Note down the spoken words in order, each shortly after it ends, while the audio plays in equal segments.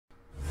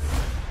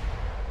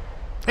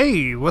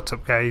Hey, what's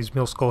up guys,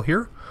 Muleskull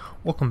here.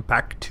 Welcome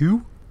back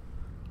to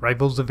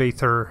Rivals of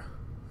Aether.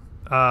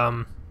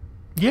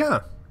 Yeah,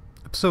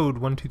 episode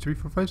 1, 2, 3,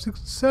 4, 5,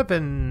 6,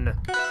 7.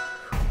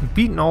 We've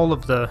beaten all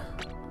of the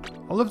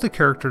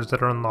characters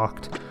that are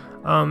unlocked.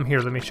 Here,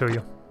 let me show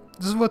you.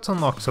 This is what's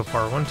unlocked so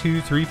far. 1, 2,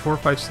 3, 4,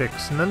 5,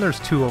 6, and then there's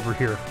 2 over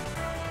here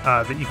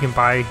that you can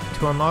buy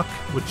to unlock,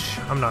 which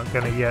I'm not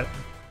gonna yet.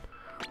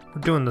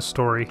 We're doing the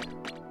story.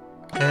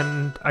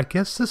 And I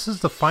guess this is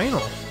the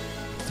final.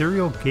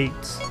 Aetherial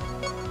gates.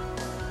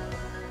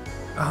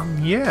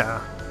 Yeah.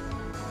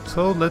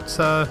 So let's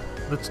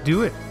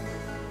do it.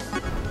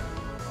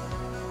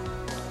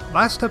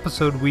 Last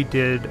episode we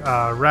did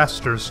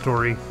Raster's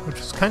story, which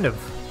was kind of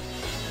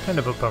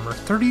a bummer.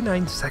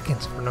 39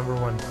 seconds for number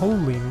 1.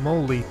 Holy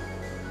moly.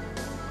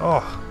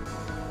 Oh.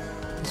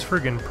 These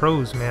friggin'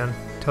 pros, man.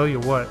 Tell you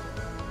what.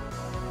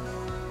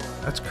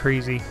 That's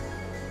crazy.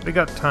 They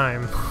got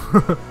time.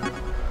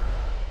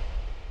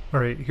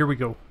 Alright, here we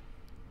go.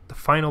 The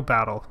final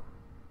battle.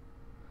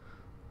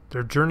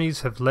 Their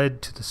journeys have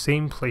led to the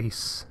same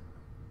place,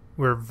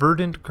 where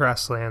verdant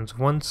grasslands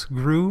once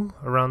grew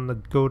around the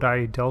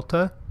Godai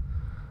Delta.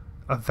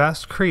 A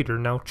vast crater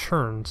now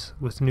churns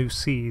with new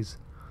seas.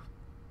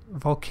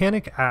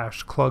 Volcanic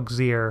ash clogs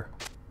the air.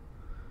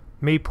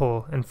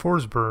 Maple and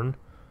Forsburn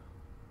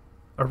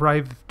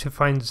arrive to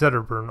find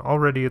Zetterburn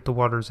already at the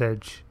water's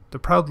edge. The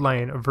proud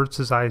lion averts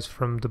his eyes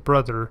from the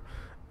brother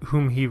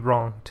whom he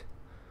wronged.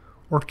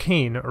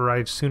 Orcane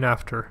arrives soon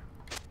after.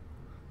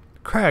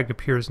 Crag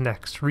appears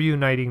next,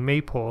 reuniting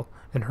Maypole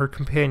and her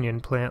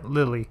companion plant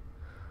Lily.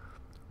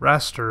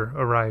 Raster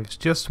arrives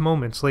just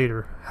moments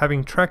later,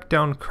 having tracked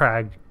down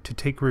Crag to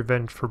take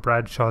revenge for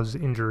Bradshaw's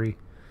injury.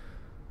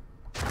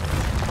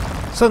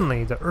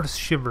 Suddenly, the earth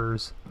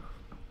shivers,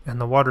 and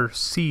the water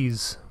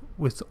seethes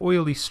with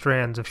oily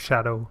strands of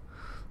shadow.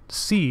 The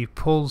sea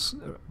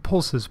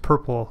pulses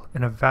purple,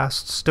 and a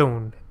vast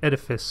stone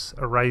edifice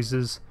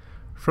arises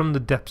from the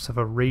depths of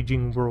a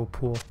raging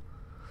whirlpool.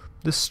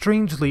 This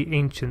strangely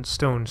ancient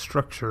stone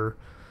structure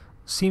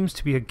seems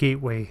to be a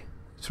gateway.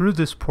 Through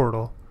this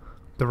portal,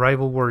 the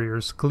rival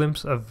warriors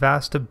glimpse a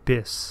vast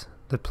abyss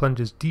that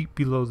plunges deep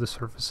below the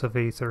surface of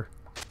Aether.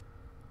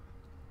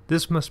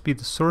 This must be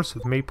the source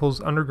of Maple's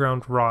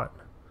underground rot,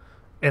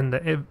 and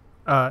the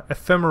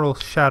ephemeral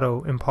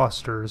shadow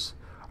impostors.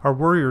 Our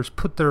warriors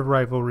put their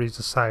rivalries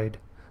aside.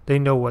 They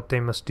know what they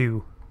must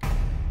do.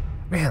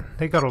 Man,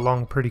 they got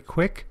along pretty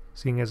quick,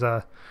 seeing as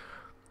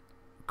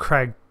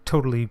Crag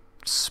totally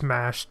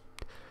smashed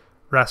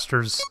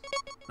Raster's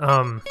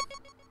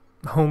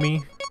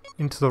homie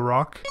into the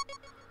rock.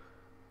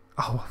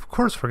 Oh, of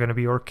course we're gonna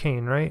be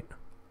Orcane, right?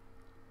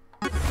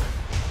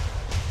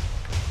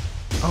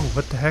 Oh,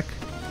 what the heck?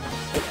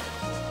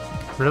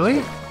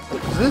 Really?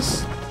 Is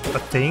this a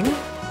thing?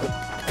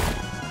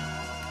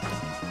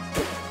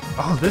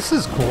 Oh, this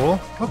is cool.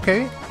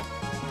 Okay.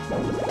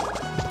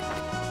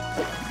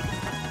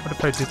 What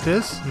if I did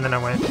this and then I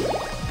went...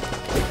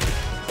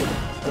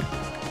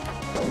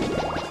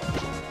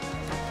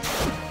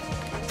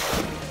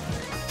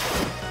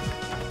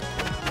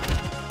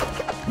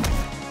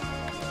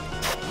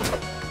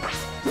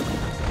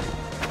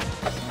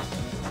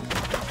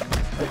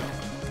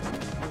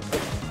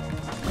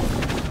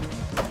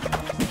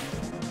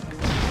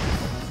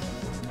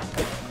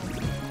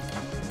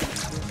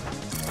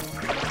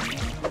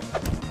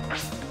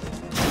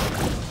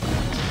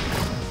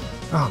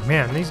 Oh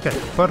man, these got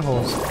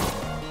buttholes.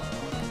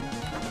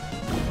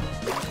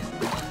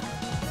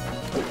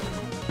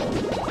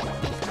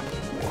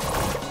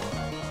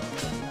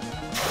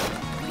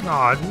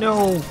 Aw,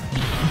 no!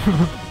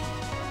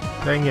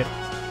 Dang it.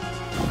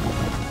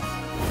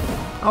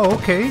 Oh,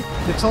 okay.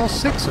 It's all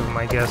 6 of them,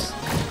 I guess.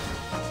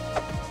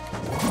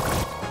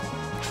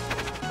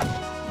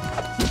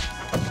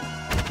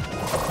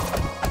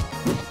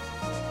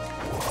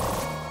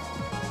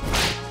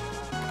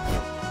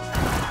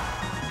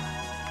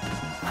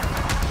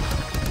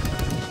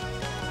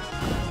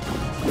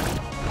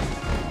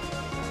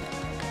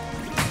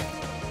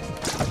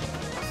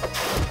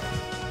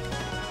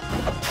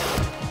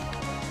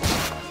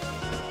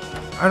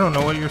 I don't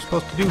know what you're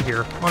supposed to do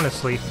here,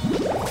 honestly.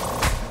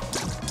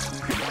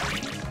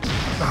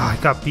 Ah,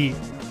 I got beat.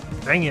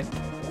 Dang it.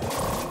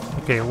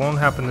 Okay, it won't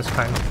happen this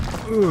time.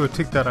 Ooh,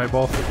 take that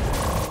eyeball.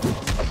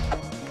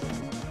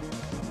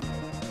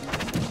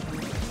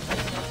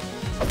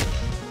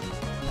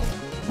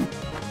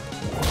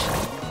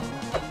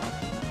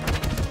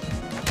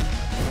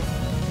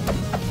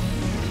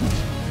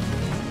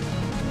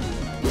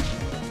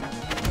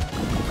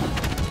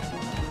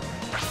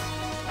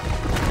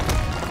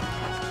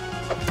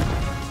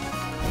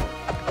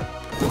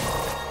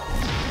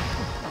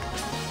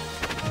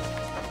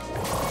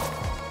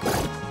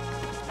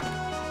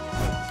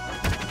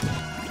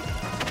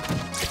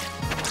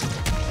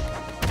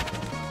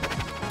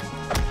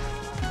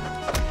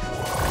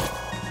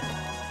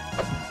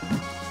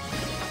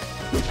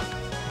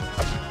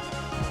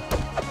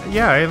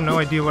 Yeah, I have no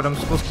idea what I'm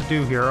supposed to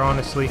do here,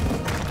 honestly.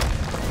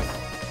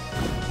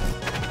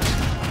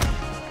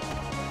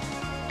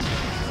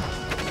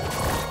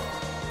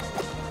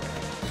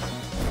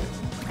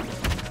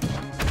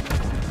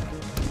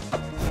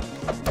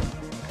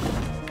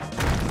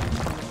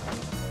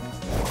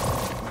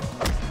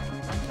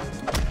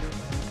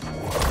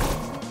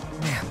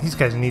 These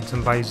guys need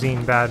some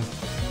Visine bad.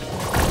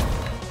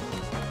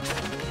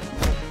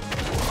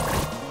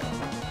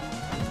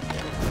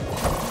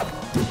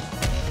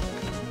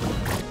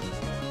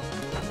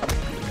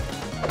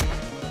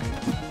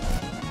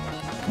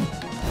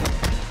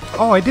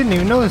 Oh, I didn't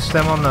even notice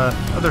them on the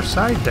other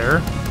side there.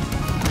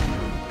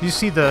 Do you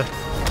see the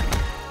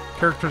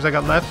characters I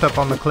got left up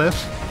on the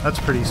cliffs? That's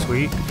pretty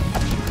sweet.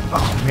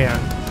 Oh, man.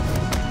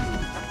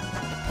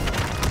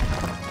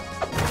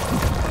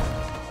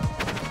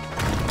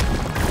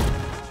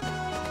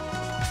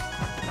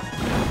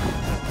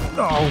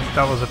 Oh,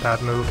 that was a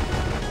bad move.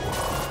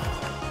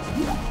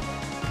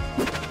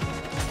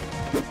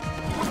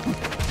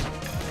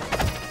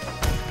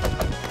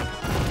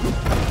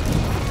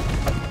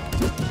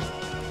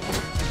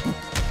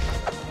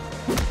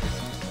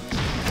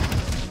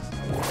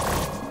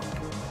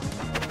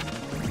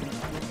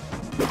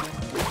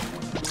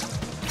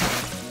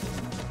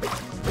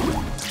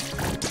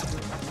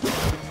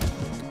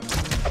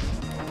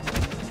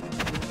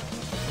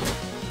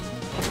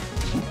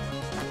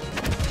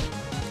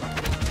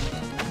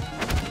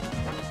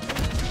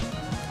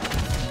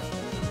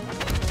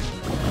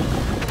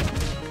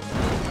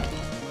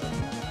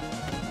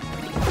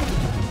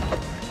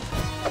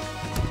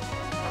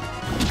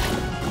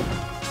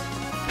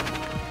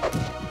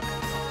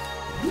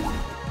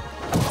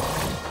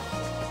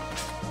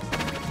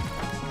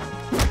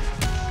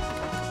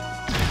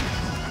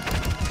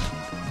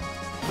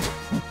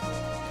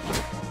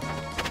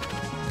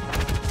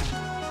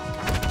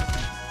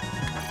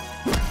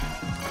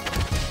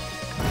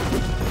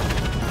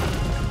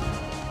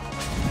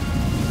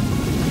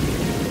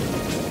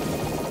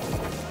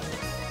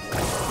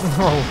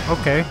 Oh,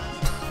 okay.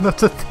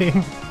 That's a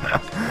thing.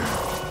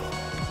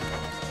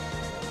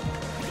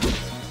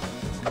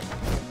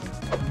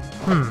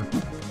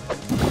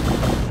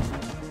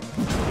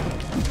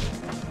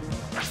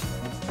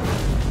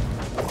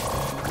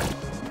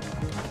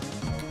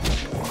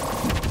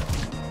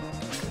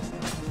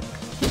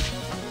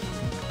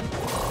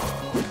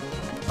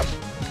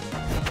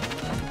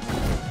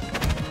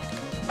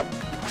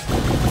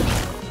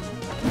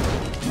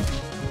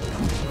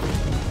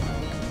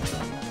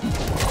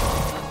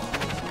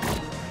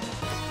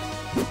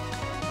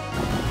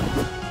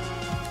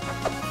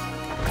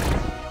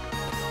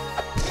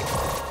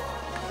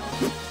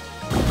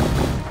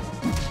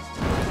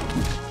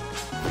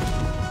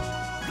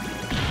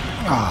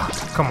 Ah,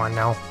 oh, come on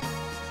now.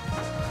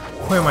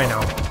 Where am I now?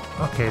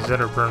 Okay,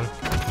 Zetterburn.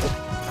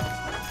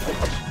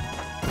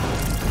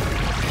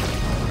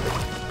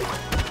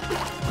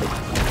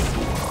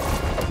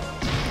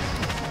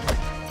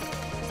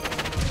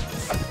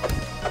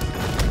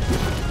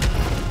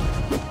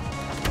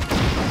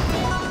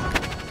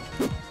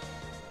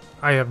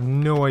 I have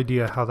no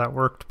idea how that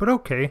worked, but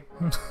okay.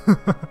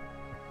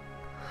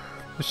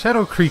 The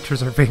shadow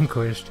creatures are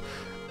vanquished.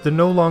 The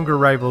no longer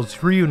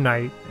rivals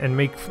reunite and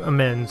make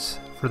amends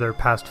for their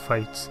past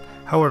fights.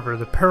 However,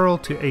 the peril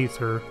to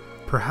Aether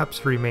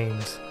perhaps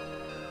remains.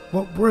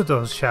 What were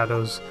those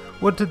shadows?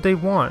 What did they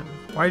want?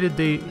 Why did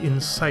they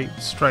incite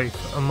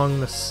strife among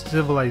the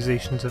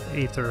civilizations of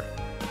Aether?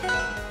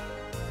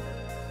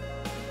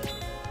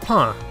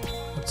 Huh.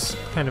 That's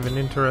kind of an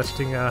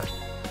interesting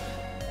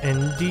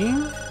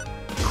ending?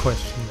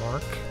 Question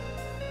mark.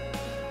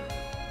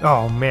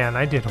 Oh man,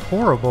 I did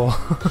horrible.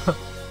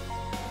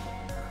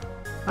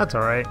 That's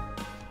alright.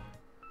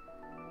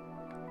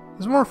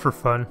 It's more for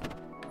fun.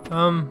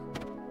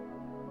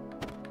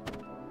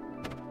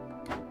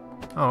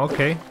 Oh,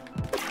 okay.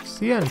 It's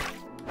the end.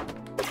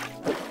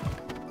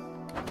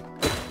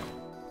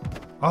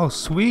 Oh,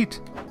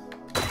 sweet!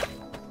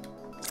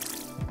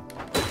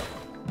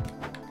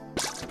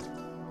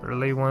 Better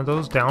lay one of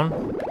those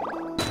down.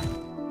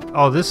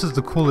 Oh, this is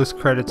the coolest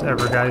credits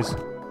ever, guys.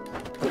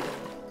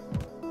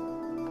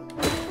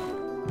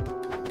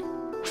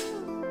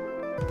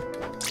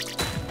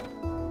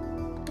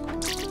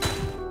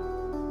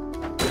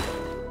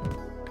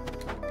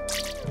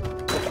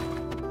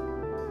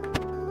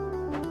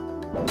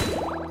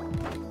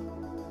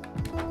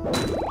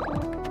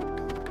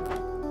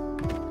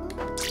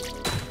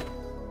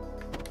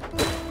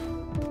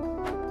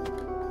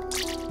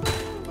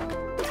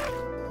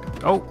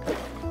 Oh,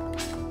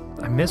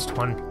 I missed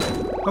one.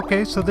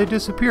 Okay, so they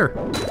disappear.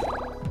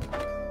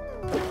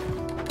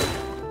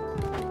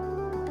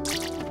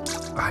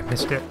 Oh, I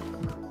missed it.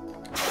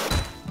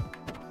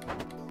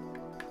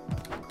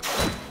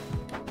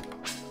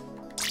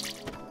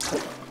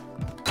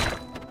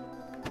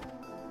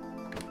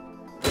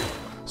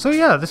 So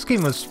yeah, this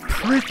game was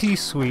pretty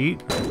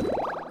sweet.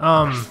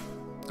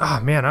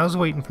 Man, I was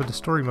waiting for the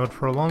story mode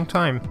for a long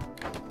time.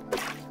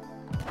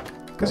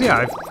 Cause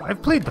yeah,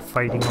 I've played the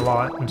fighting a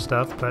lot and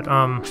stuff, but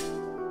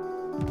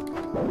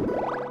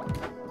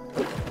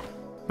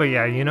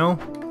yeah, you know,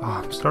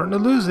 I'm starting to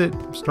lose it.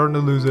 I'm starting to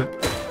lose it.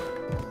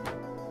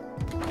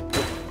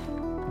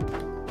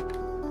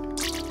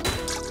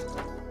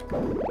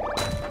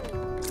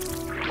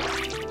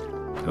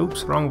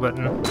 Oops, wrong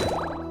button.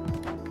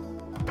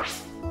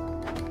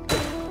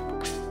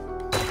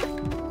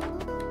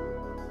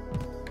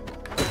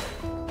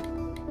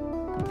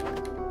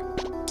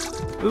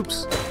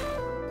 Oops.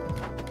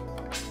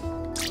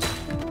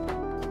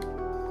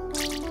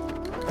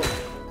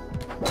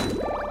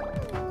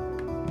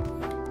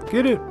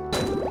 Get it!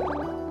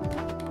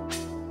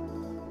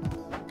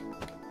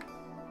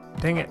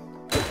 Dang it.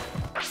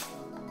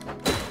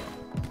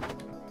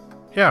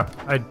 Yeah,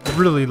 I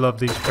really love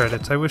these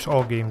credits. I wish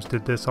all games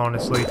did this,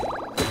 honestly.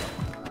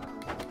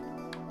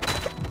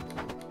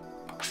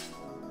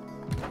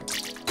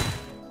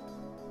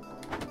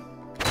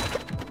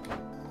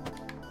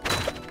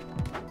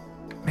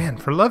 Man,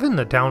 for loving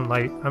the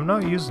downlight, I'm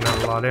not using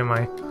it a lot, am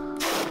I?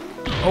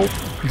 Oh,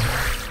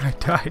 I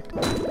died.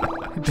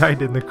 I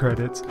died in the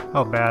credits.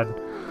 How bad.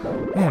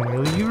 Man,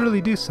 really, you really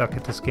do suck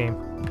at this game.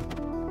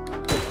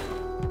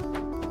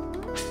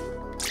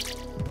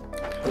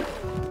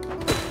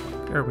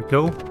 There we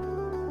go.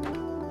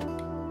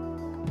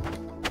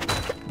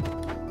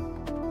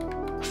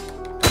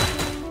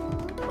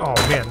 Oh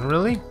man,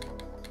 really?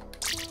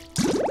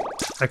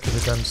 I could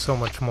have done so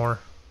much more.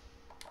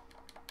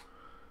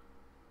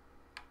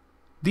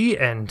 The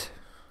end.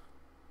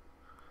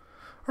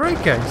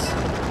 Alright guys.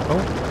 Oh.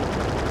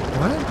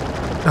 What?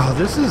 Oh,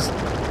 this is...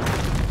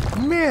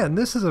 Man,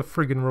 this is a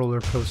friggin' roller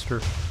coaster.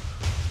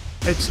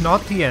 It's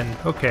not the end.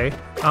 Okay.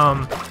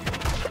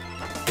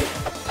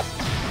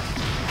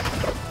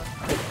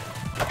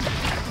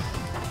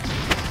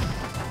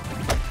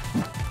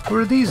 Who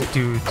are these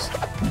dudes?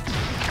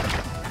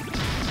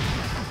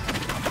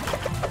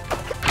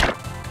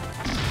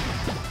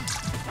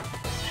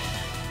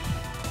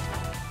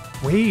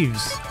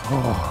 Waves.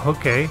 Oh,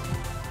 okay.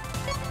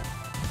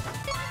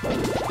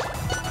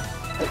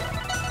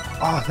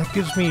 Oh, that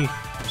gives me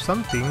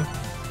something.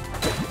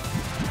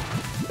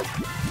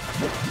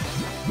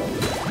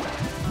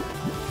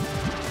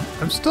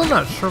 I'm still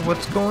not sure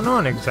what's going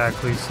on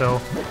exactly,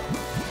 so...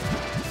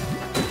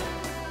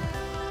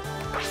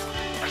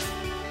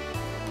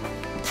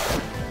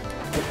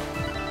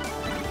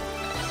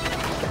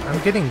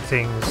 I'm getting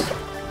things,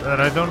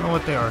 but I don't know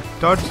what they are.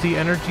 Dodge the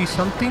energy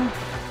something?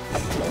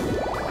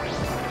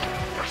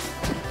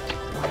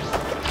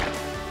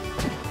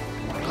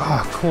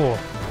 Ah, cool.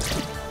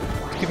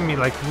 It's giving me,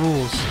 like,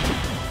 rules.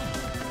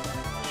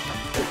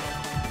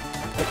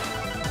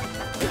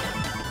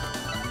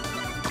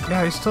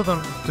 Yeah, I still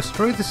don't...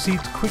 Destroy the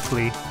seeds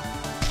quickly.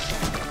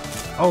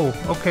 Oh,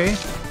 okay.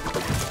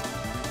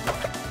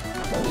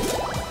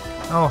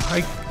 Oh,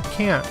 I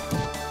can't.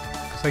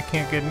 Because I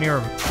can't get near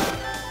them.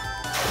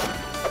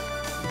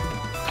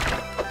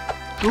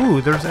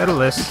 Ooh, there's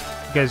Aethereal.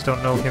 You guys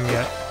don't know him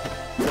yet.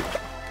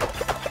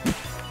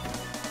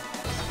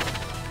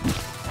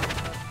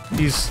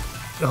 He's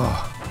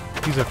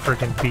a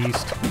freaking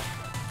beast.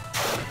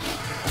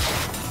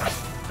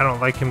 I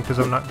don't like him because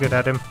I'm not good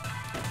at him.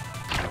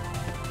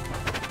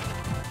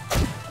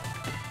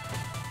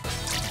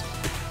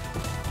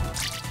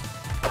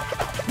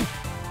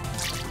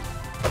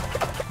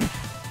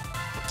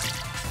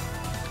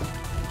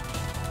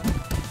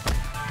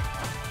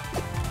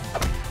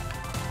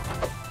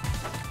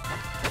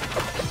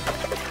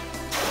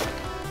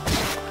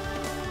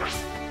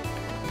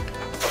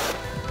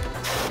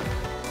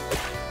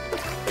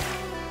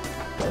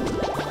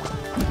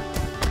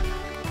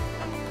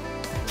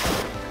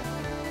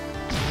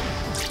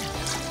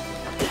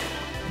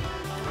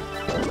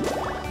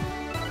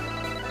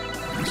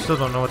 Still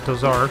don't know what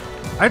those are.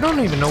 I don't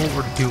even know what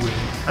we're doing.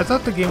 I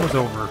thought the game was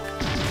over.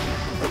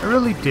 I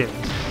really did.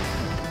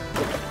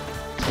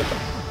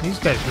 These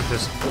guys are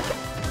just...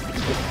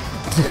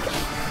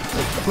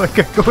 like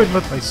I go in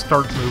with my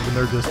start move and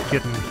they're just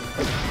getting...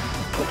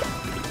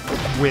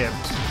 whipped.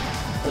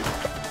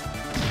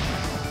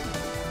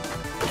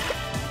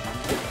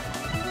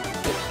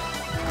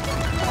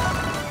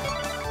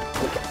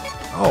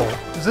 Oh,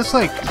 is this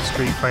like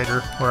Street Fighter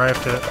where I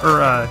have to... or,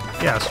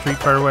 yeah, Street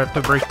Fighter where I have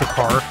to break the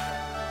car?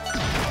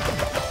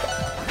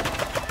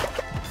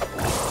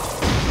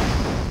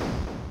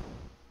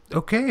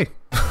 Okay.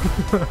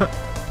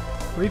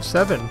 Wave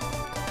 7.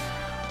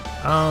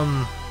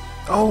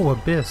 Oh,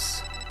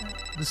 Abyss.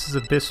 This is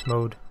Abyss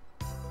mode.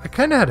 I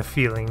kinda had a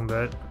feeling,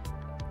 but...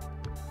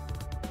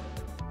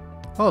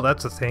 Oh,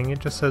 that's a thing. It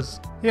just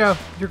says, yeah,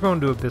 you're going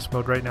to Abyss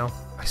mode right now.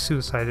 I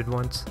suicided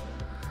once.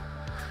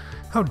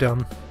 How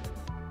dumb.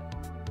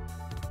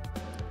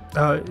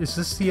 Is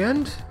this the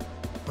end?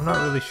 I'm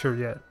not really sure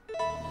yet.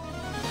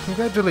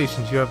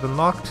 Congratulations, you have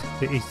unlocked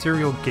the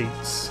Aetherial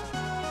gates.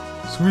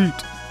 Sweet!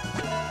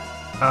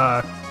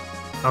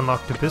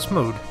 Unlocked Abyss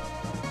mode.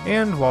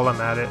 And while I'm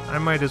at it, I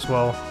might as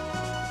well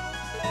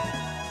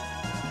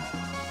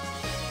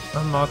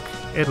unlock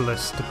Aethereal,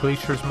 the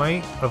Glacier's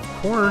Might, of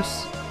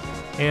course,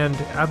 and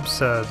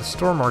Absa, the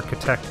Storm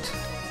Architect,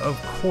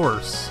 of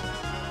course.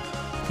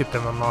 Get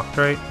them unlocked,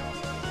 right?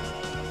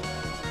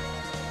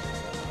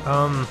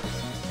 Man,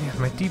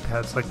 my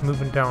D-pad's like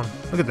moving down.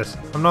 Look at this.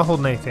 I'm not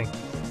holding anything.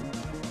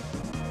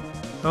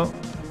 Oh,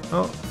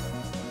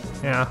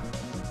 yeah.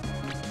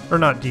 Or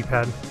not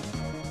D-pad.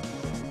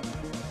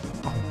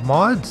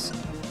 Mods?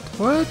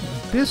 What?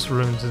 Abyss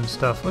runes and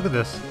stuff. Look at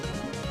this.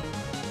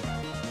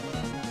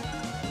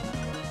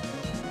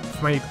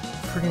 If my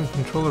freaking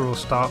controller will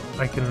stop,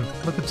 I can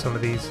look at some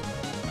of these.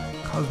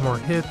 Cause more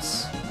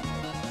hits.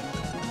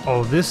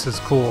 Oh, this is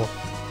cool.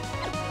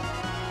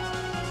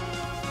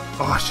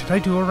 Oh, should I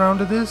do a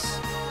round of this?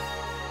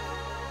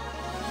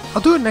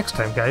 I'll do it next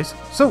time, guys.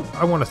 So,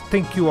 I want to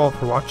thank you all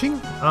for watching.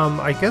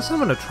 I guess I'm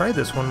going to try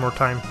this one more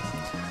time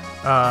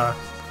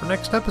for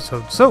next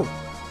episode. So,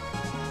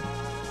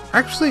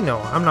 actually, no,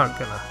 I'm not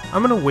gonna.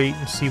 I'm gonna wait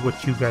and see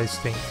what you guys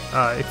think.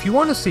 If you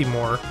want to see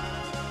more,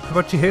 how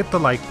about you hit the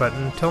like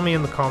button, tell me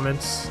in the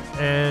comments,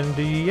 and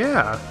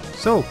yeah.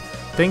 So,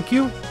 thank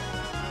you.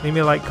 Leave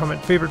me a like,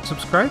 comment, favorite,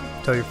 subscribe,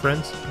 tell your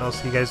friends, and I'll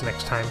see you guys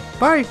next time.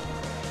 Bye!